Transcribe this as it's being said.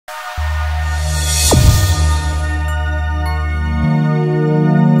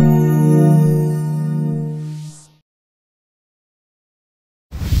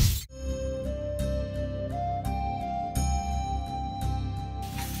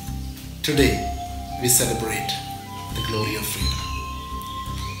Today, we celebrate the glory of freedom.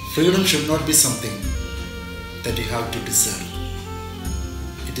 Freedom should not be something that you have to deserve.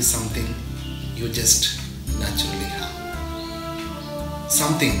 It is something you just naturally have.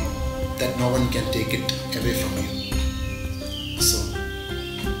 Something that no one can take it away from you. So,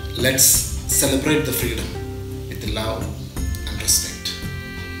 let's celebrate the freedom with love and respect.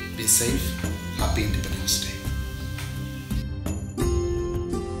 Be safe. Happy Independence Day.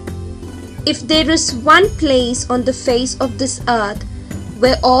 If there is one place on the face of this earth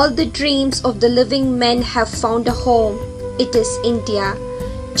where all the dreams of the living men have found a home, it is India.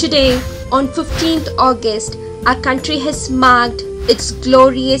 Today, on 15th August, our country has marked its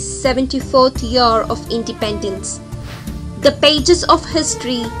glorious 74th year of independence. The pages of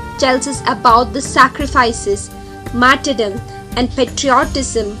history tells us about the sacrifices, martyrdom, and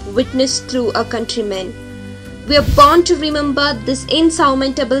patriotism witnessed through our countrymen. We are born to remember this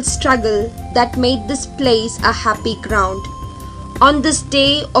insurmountable struggle that made this place a happy ground. On this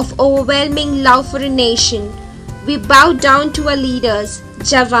day of overwhelming love for a nation, we bow down to our leaders,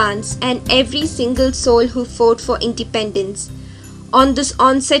 Jawans, and every single soul who fought for independence. On this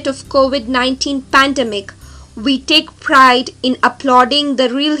onset of COVID-19 pandemic, we take pride in applauding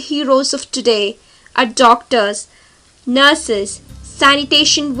the real heroes of today, our doctors, nurses,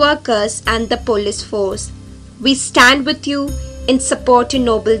 sanitation workers, and the police force. We stand with you in support of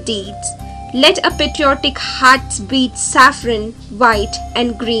noble deeds. Let our patriotic hearts beat saffron, white,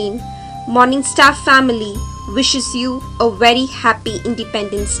 and green. Morning Star family wishes you a very happy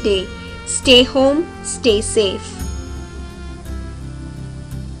Independence Day. Stay home, stay safe.